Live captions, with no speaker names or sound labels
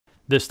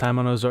This time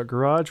on Ozark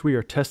Garage, we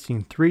are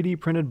testing 3D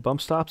printed bump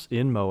stops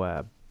in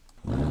Moab.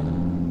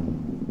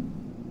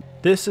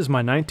 This is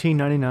my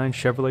 1999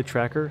 Chevrolet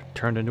Tracker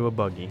turned into a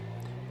buggy.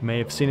 You may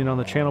have seen it on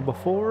the channel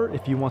before.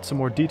 If you want some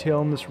more detail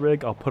on this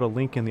rig, I'll put a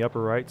link in the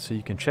upper right so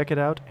you can check it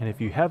out, and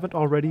if you haven't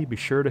already, be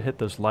sure to hit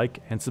those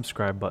like and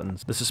subscribe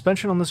buttons. The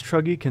suspension on this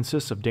truggy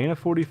consists of Dana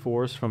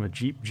 44s from a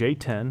Jeep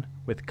J10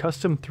 with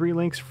custom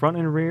 3-links front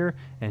and rear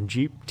and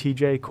Jeep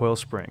TJ coil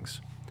springs.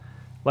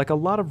 Like a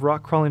lot of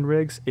rock crawling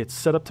rigs, it's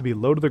set up to be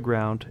low to the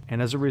ground,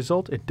 and as a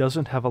result it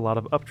doesn't have a lot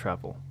of up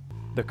travel.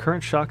 The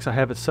current shocks I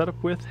have it set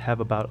up with have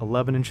about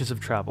 11 inches of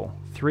travel,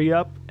 3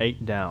 up,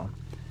 8 down.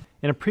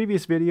 In a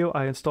previous video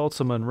I installed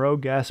some Monroe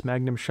gas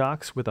Magnum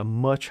shocks with a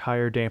much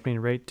higher dampening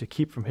rate to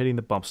keep from hitting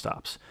the bump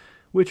stops,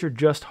 which are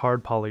just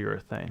hard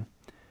polyurethane.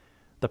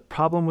 The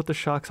problem with the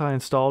shocks I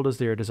installed is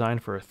they are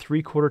designed for a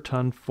 3/4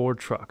 ton Ford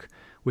truck,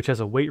 which has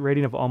a weight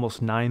rating of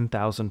almost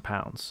 9,000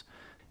 pounds.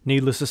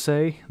 Needless to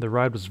say, the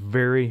ride was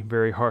very,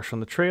 very harsh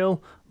on the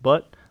trail,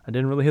 but I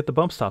didn't really hit the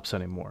bump stops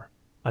anymore.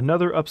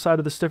 Another upside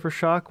of the stiffer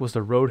shock was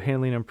the road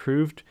handling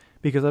improved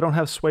because I don't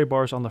have sway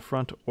bars on the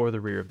front or the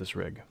rear of this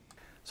rig.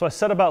 So I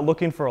set about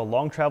looking for a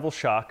long travel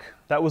shock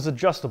that was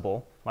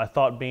adjustable, my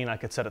thought being I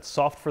could set it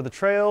soft for the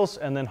trails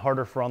and then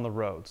harder for on the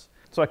roads.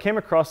 So I came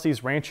across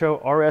these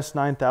Rancho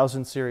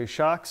RS9000 series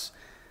shocks.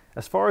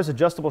 As far as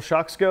adjustable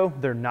shocks go,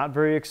 they're not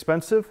very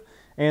expensive,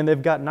 and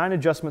they've got 9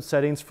 adjustment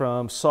settings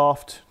from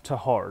soft to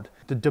hard.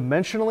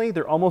 Dimensionally,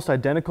 they're almost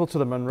identical to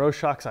the Monroe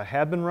shocks I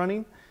have been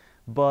running,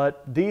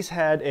 but these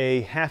had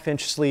a 1/2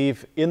 inch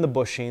sleeve in the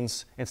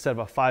bushings instead of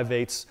a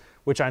 5/8,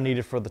 which I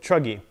needed for the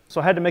truggy.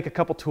 So I had to make a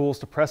couple tools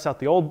to press out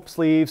the old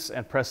sleeves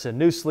and press in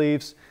new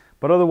sleeves,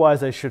 but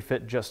otherwise they should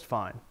fit just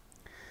fine.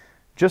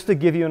 Just to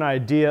give you an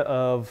idea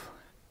of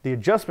the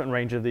adjustment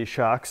range of these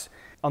shocks,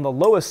 on the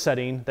lowest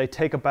setting, they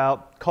take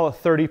about, call it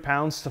 30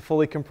 pounds to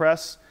fully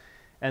compress.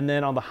 And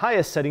then on the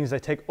highest settings, they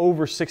take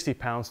over 60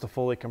 pounds to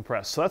fully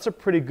compress. So that's a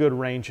pretty good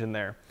range in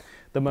there.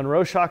 The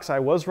Monroe shocks I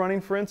was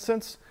running, for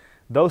instance,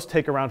 those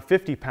take around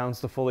 50 pounds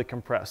to fully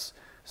compress.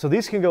 So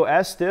these can go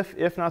as stiff,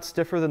 if not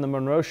stiffer than the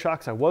Monroe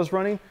shocks I was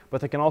running,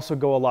 but they can also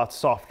go a lot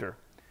softer.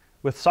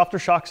 With softer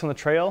shocks on the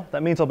trail,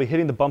 that means I'll be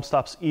hitting the bump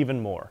stops even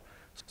more.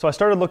 So I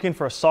started looking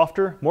for a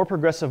softer, more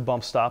progressive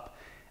bump stop,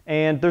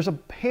 and there's a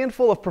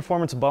handful of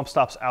performance bump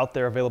stops out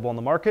there available on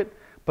the market,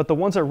 but the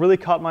ones that really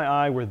caught my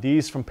eye were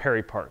these from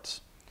Perry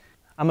Parts.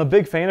 I'm a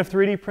big fan of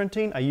 3D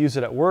printing. I use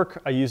it at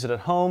work, I use it at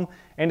home,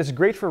 and it's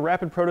great for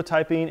rapid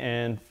prototyping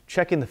and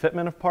checking the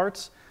fitment of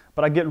parts,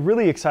 but I get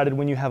really excited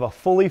when you have a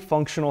fully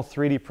functional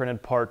 3D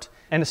printed part,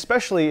 and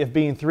especially if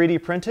being 3D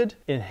printed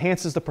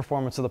enhances the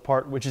performance of the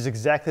part, which is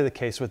exactly the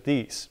case with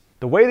these.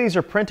 The way these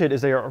are printed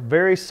is they are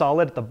very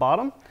solid at the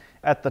bottom.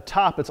 At the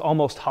top, it's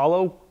almost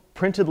hollow,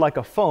 printed like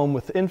a foam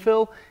with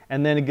infill,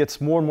 and then it gets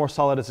more and more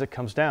solid as it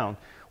comes down.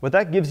 What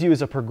that gives you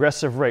is a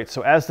progressive rate.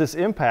 So as this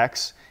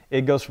impacts,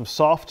 it goes from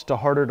soft to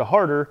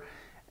harder,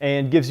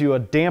 and gives you a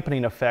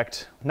dampening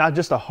effect, not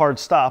just a hard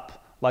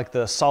stop like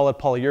the solid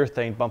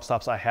polyurethane bump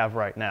stops I have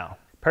right now.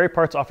 Perry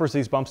Parts offers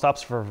these bump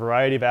stops for a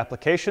variety of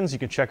applications. You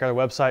can check our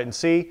website and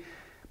see,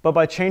 but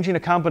by changing a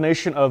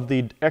combination of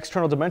the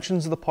external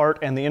dimensions of the part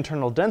and the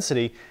internal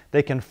density,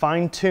 they can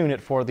fine-tune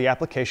it for the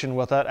application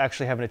without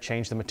actually having to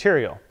change the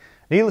material.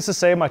 Needless to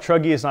say, my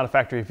truggy is not a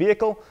factory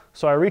vehicle,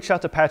 so I reached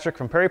out to Patrick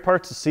from Perry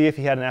Parts to see if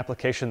he had an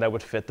application that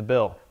would fit the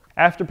bill.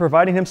 After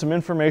providing him some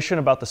information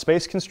about the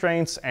space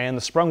constraints and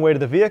the sprung weight of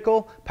the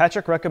vehicle,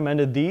 Patrick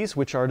recommended these,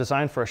 which are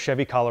designed for a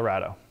Chevy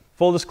Colorado.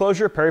 Full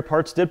disclosure, Perry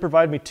Parts did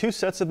provide me 2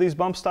 sets of these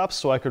bump stops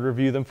so I could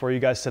review them for you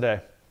guys today.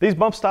 These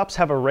bump stops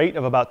have a rate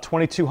of about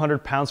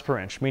 2,200 pounds per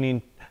inch,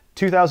 meaning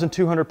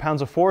 2,200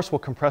 pounds of force will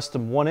compress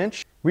them 1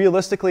 inch.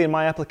 Realistically, in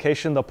my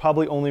application, they'll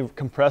probably only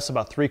compress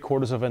about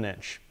 3/4 of an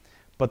inch.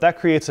 But that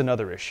creates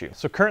another issue.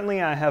 So currently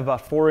I have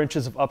about 4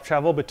 inches of up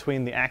travel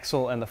between the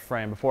axle and the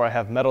frame before I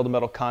have metal to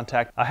metal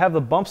contact. I have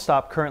the bump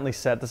stop currently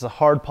set, this is a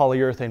hard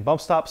polyurethane bump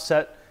stop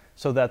set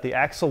so that the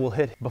axle will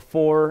hit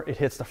before it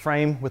hits the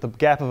frame with a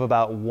gap of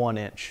about 1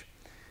 inch.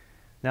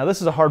 Now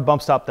this is a hard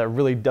bump stop that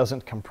really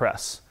doesn't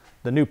compress.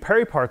 The new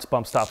Perry Parts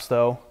bump stops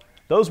though,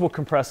 those will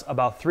compress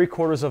about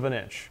 3/4 of an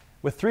inch.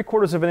 With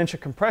 3/4 of an inch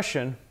of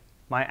compression,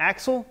 my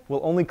axle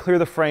will only clear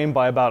the frame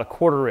by about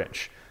 1/4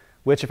 inch.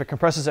 Which if it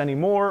compresses any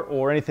more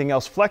or anything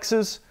else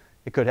flexes,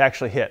 it could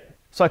actually hit.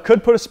 So I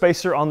could put a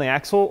spacer on the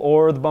axle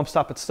or the bump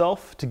stop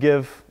itself to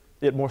give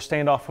it more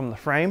standoff from the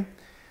frame,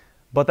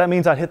 but that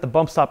means I'd hit the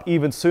bump stop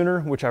even sooner,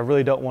 which I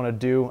really don't want to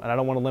do, and I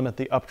don't want to limit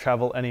the up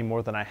travel any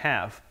more than I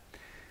have.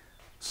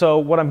 So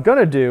what I'm going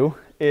to do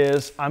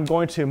is I'm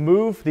going to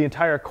move the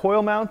entire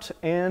coil mount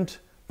and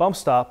bump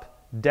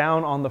stop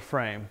down on the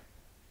frame.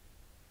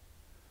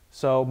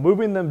 So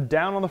moving them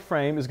down on the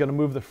frame is going to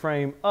move the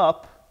frame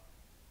up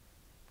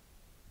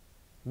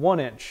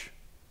 1 inch.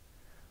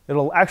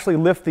 It'll actually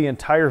lift the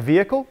entire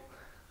vehicle,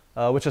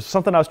 which is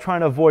something I was trying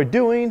to avoid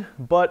doing,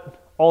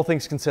 but all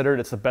things considered,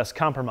 it's the best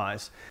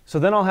compromise. So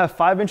then I'll have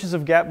 5 inches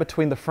of gap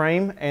between the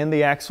frame and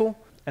the axle,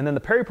 and then the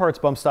Perry Parts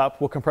bump stop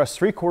will compress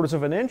 3/4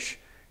 of an inch,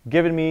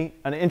 giving me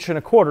 1.25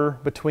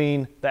 inches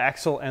between the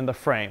axle and the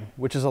frame,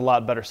 which is a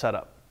lot better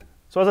setup.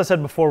 So as I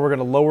said before, we're going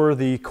to lower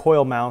the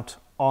coil mount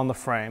on the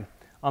frame.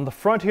 On the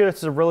front here,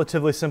 it's a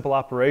relatively simple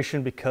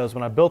operation because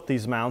when I built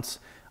these mounts,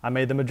 I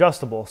made them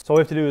adjustable. So all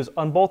we have to do is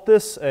unbolt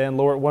this and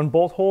lower it 1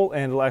 bolt hole,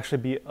 and it'll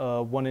actually be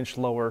 1 inch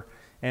lower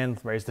and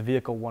raise the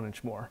vehicle 1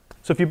 inch more.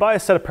 So if you buy a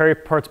set of Perry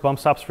Parts bump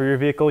stops for your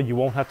vehicle, you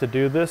won't have to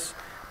do this.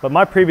 But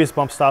my previous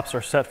bump stops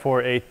are set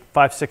for a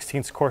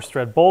 5/16 coarse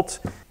thread bolt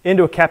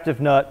into a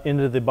captive nut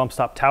into the bump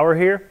stop tower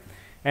here.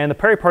 And the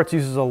Perry Parts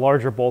uses a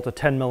larger bolt, a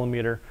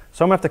 10mm.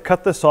 So I'm gonna have to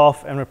cut this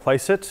off and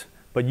replace it,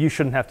 but you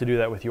shouldn't have to do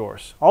that with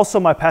yours. Also,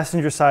 my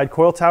passenger side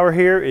coil tower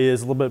here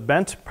is a little bit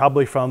bent,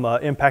 probably from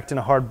impacting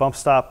a hard bump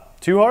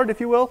stop too hard,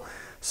 if you will.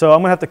 So I'm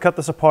gonna have to cut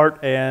this apart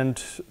and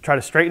try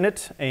to straighten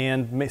it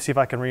and see if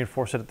I can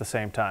reinforce it at the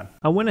same time.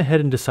 I went ahead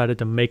and decided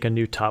to make a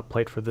new top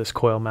plate for this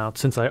coil mount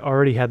since I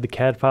already had the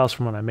CAD files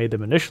from when I made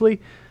them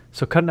initially,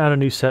 so cutting out a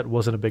new set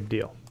wasn't a big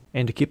deal.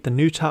 And to keep the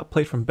new top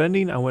plate from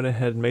bending, I went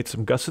ahead and made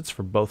some gussets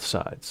for both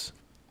sides.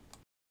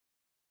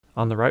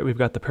 On the right, we've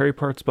got the Perry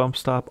Parts bump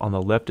stop. On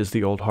the left is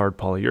the old hard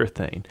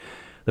polyurethane.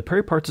 The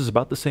Perry Parts is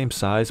about the same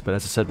size, but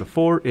as I said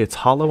before, it's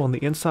hollow on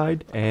the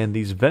inside, and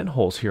these vent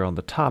holes here on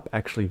the top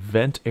actually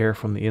vent air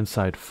from the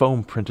inside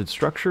foam printed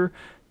structure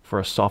for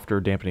a softer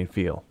dampening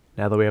feel.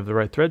 Now that we have the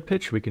right thread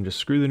pitch, we can just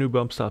screw the new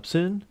bump stops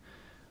in.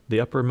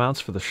 The upper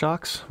mounts for the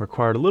shocks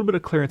required a little bit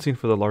of clearancing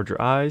for the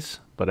larger eyes,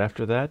 but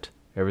after that,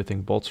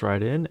 everything bolts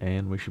right in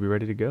and we should be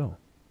ready to go.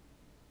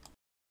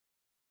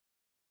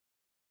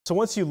 So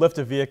once you lift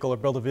a vehicle or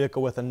build a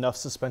vehicle with enough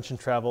suspension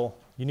travel,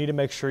 you need to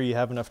make sure you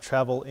have enough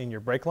travel in your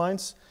brake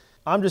lines.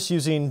 I'm just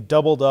using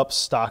doubled up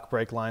stock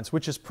brake lines,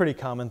 which is a pretty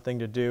common thing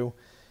to do.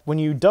 When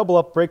you double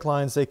up brake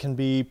lines, they can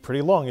be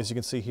pretty long, as you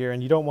can see here,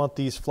 and you don't want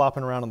these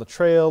flopping around on the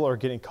trail or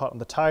getting caught in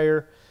the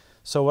tire.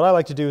 So what I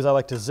like to do is I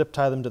like to zip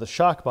tie them to the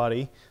shock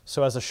body.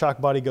 So as the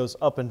shock body goes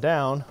up and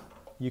down,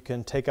 you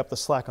can take up the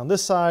slack on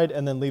this side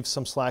and then leave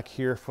some slack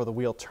here for the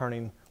wheel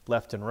turning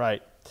left and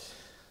right.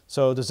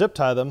 So to zip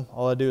tie them,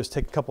 all I do is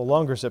take a couple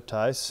longer zip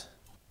ties,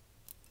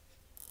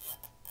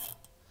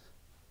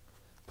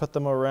 put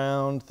them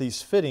around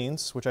these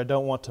fittings, which I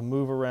don't want to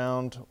move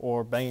around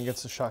or bang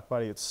against the shock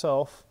body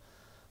itself,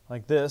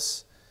 like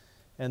this,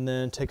 and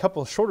then take a couple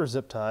of shorter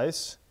zip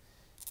ties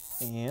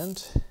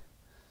and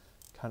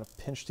kind of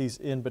pinch these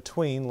in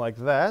between like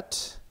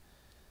that,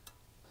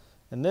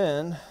 and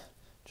then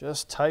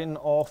just tighten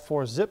all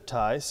 4 zip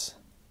ties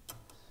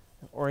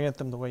and orient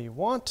them the way you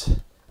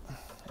want,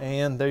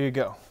 and there you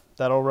go.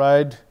 That'll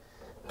ride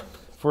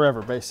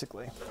forever,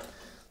 basically.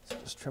 So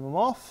just trim them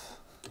off.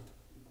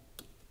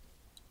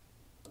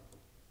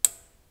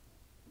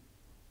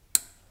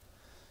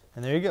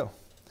 And there you go.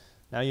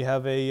 Now you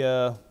have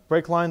a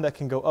brake line that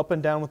can go up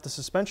and down with the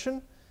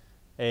suspension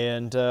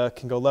and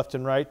can go left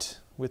and right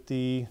with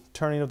the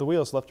turning of the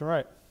wheels left and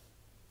right.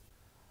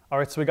 All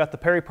right, so we got the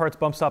Perry Parts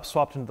bump stop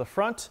swapped into the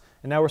front,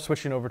 and now we're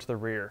switching over to the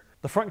rear.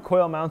 The front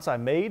coil mounts I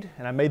made,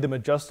 and I made them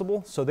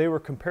adjustable, so they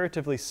were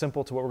comparatively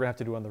simple to what we're gonna have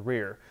to do on the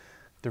rear.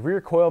 The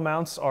rear coil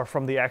mounts are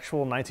from the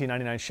actual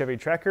 1999 Chevy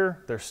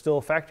Tracker. They're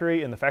still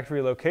factory in the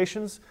factory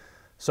locations,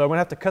 so I'm gonna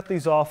have to cut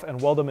these off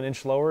and weld them 1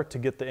 inch lower to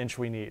get the inch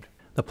we need.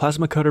 The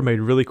plasma cutter made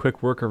really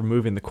quick work of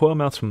removing the coil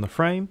mounts from the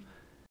frame.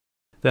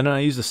 Then I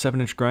used a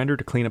 7-inch grinder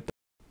to clean up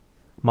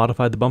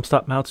modified the bump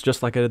stop mounts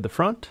just like I did the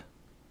front,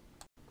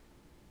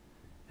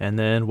 and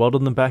then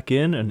welded them back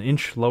in 1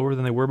 inch lower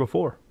than they were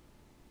before.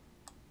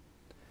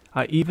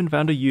 I even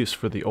found a use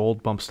for the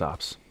old bump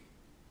stops.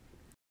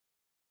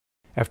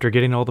 After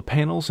getting all the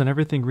panels and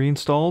everything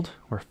reinstalled,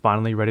 we're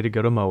finally ready to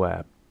go to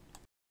Moab.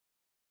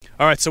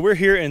 All right, so we're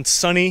here in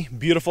sunny,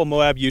 beautiful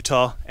Moab,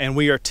 Utah, and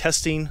we are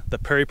testing the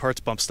Perry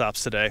Parts bump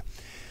stops today.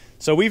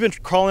 So we've been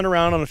crawling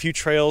around on a few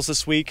trails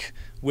this week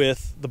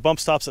with the bump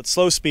stops at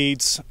slow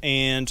speeds,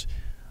 and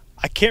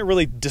I can't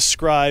really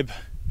describe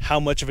how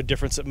much of a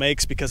difference it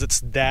makes because it's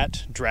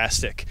that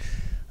drastic.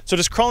 So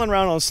just crawling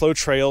around on slow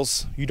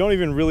trails, you don't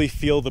even really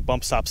feel the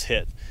bump stops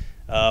hit.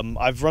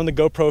 I've run the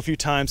GoPro a few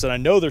times and I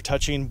know they're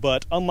touching,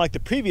 but unlike the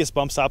previous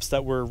bump stops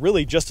that were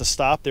really just a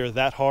stop, they're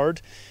that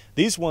hard,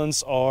 these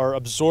ones are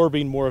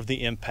absorbing more of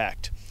the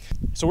impact.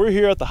 So we're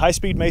here at the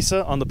high-speed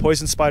Mesa on the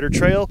Poison Spider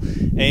Trail,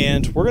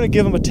 and we're going to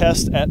give them a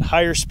test at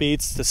higher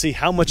speeds to see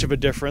how much of a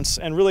difference,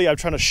 and really I'm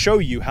trying to show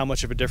you how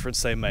much of a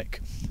difference they make.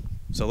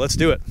 So let's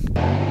do it.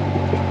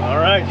 All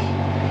right,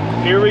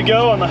 here we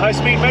go on the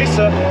high-speed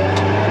Mesa.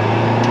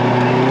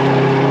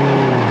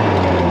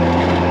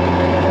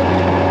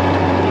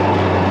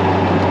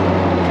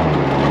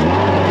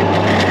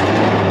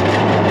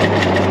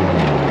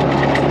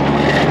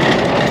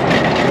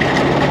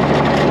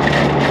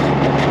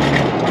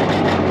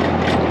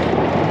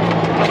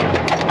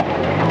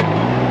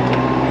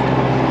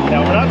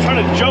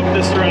 Jump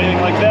this or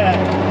anything like that,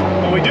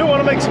 but we do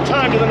want to make some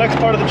time to the next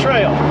part of the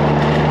trail.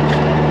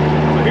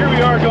 So here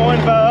we are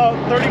going about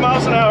 30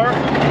 miles an hour,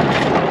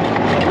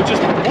 which is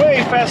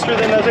way faster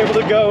than I was able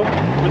to go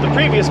with the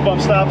previous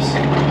bump stops.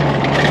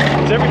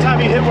 Because every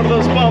time you hit one of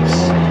those bumps,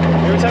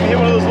 every time you hit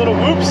one of those little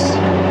whoops,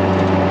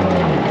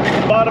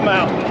 the bottom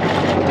out,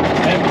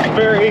 and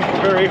very,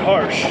 very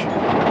harsh.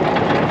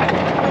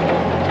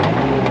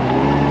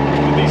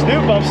 With these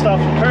new bump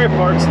stops from Perry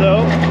Parts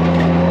though,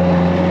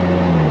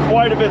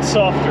 quite a bit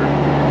softer.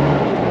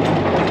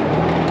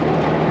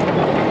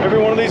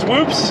 Every one of these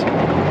whoops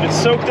gets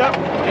soaked up,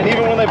 and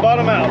even when they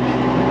bottom out,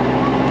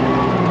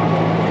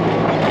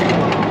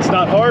 it's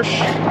not harsh,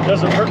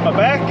 doesn't hurt my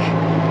back.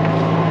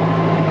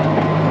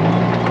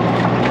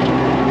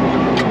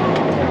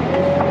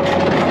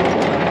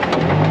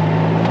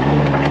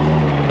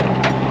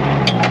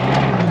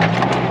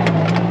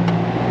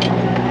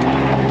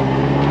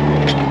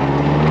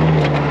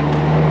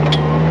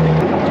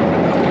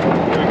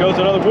 Here we go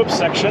to another whoop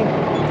section.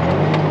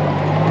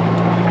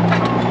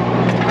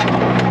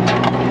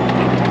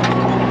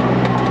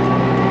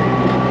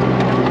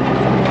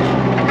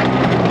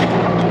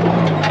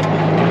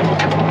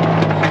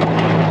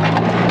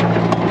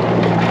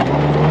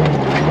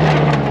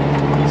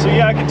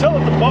 I can tell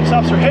that the bump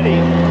stops are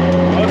hitting.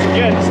 Once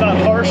again, it's not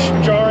harsh,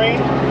 jarring,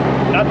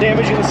 not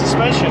damaging the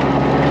suspension.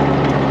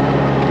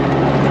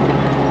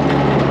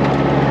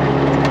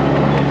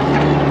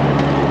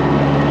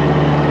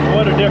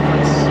 What a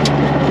difference.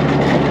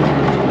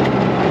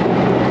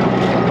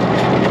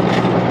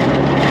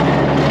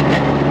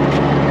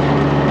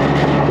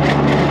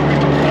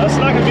 Now, it's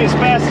not going to be as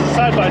fast as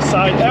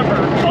side-by-side ever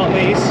on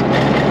these,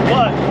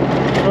 but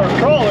for a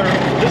crawler,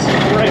 this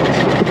is great.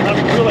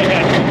 I'm really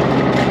happy.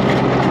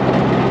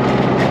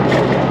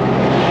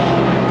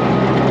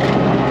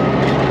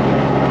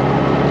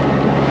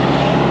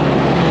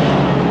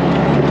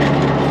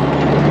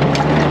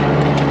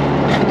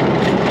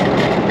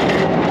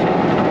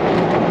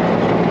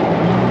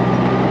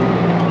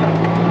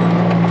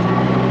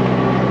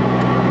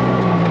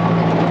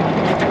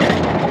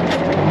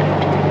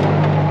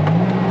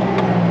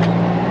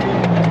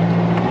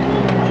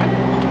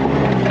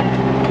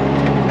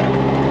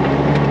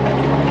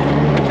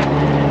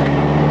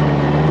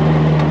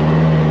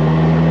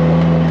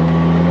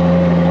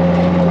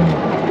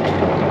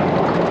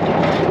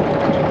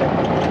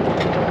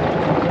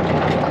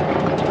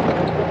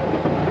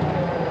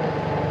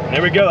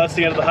 There we go, that's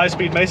the end of the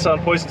high-speed Mesa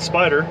on Poison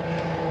Spider.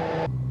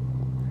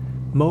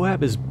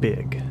 Moab is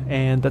big,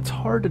 and that's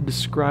hard to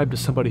describe to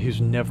somebody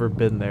who's never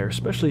been there,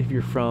 especially if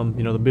you're from,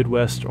 the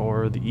Midwest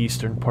or the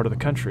eastern part of the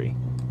country.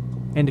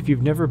 And if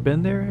you've never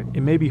been there,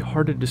 it may be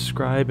hard to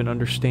describe and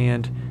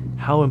understand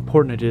how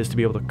important it is to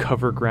be able to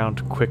cover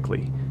ground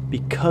quickly,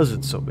 because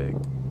it's so big.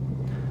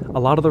 A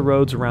lot of the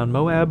roads around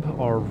Moab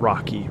are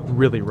rocky,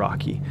 really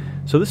rocky.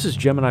 So this is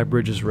Gemini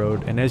Bridges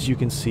Road, and as you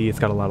can see, it's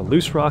got a lot of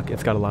loose rock,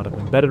 it's got a lot of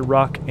embedded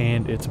rock,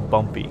 and it's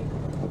bumpy.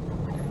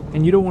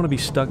 And you don't want to be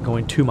stuck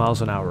going 2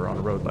 miles an hour on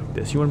a road like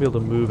this. You want to be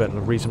able to move at a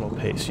reasonable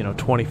pace,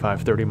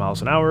 25, 30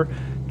 miles an hour,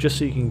 just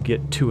so you can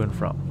get to and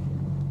from.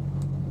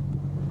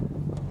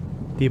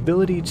 The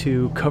ability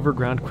to cover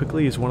ground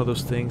quickly is one of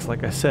those things,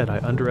 like I said, I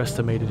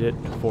underestimated it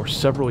for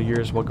several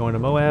years while going to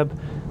Moab,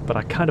 but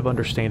I kind of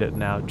understand it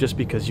now just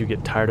because you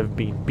get tired of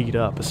being beat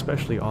up,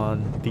 especially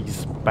on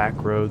these back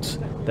roads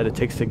that it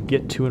takes to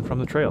get to and from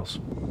the trails.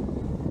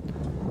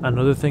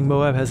 Another thing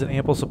Moab has an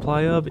ample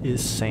supply of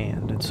is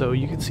sand, and so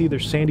you can see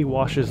there's sandy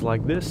washes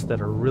like this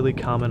that are really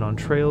common on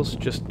trails,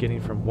 just getting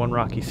from one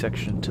rocky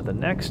section to the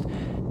next,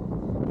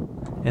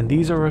 and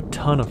these are a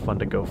ton of fun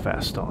to go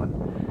fast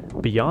on.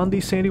 Beyond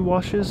these sandy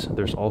washes,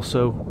 there's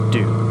also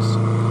dunes.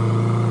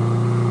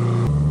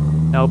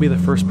 Now, I'll be the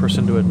first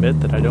person to admit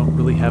that I don't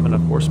really have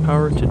enough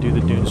horsepower to do the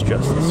dunes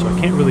justice, so I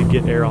can't really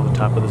get air on the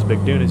top of this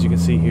big dune. As you can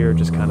see here, it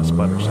just kind of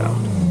sputters out.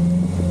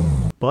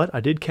 But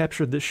I did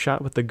capture this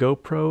shot with the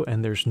GoPro,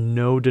 and there's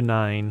no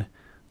denying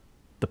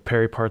the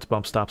Perry Parts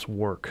bump stops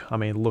work. I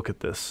mean, look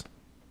at this.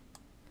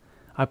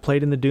 I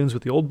played in the dunes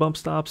with the old bump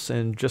stops,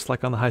 and just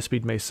like on the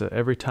high-speed Mesa,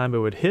 every time it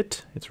would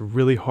hit, it's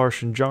really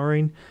harsh and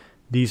jarring.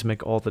 These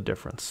make all the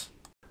difference.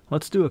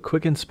 Let's do a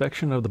quick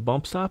inspection of the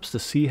bump stops to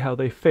see how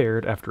they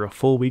fared after a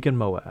full week in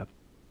Moab.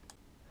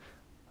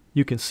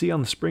 You can see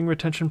on the spring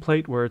retention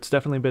plate where it's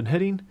definitely been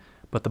hitting,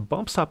 but the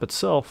bump stop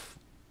itself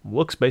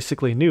looks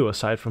basically new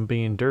aside from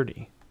being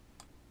dirty.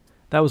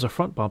 That was a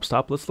front bump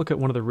stop. Let's look at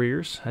one of the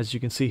rears. As you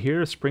can see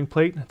here, the spring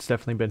plate, it's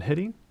definitely been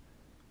hitting.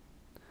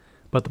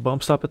 But the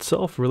bump stop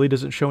itself really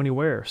doesn't show any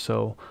wear,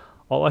 so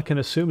all I can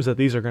assume is that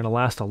these are going to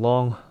last a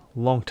long,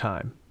 long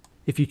time.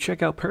 If you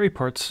check out Perry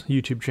Parts'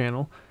 YouTube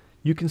channel,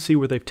 you can see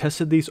where they've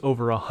tested these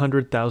over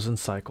 100,000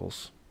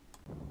 cycles.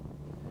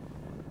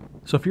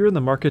 So if you're in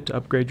the market to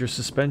upgrade your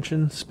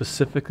suspension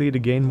specifically to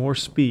gain more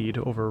speed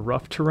over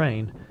rough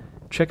terrain,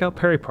 check out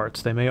Perry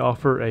Parts. They may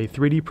offer a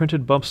 3D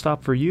printed bump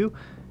stop for you.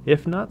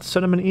 If not,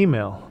 send them an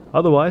email.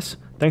 Otherwise,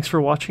 thanks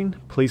for watching.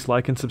 Please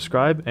like and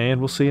subscribe,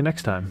 and we'll see you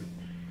next time.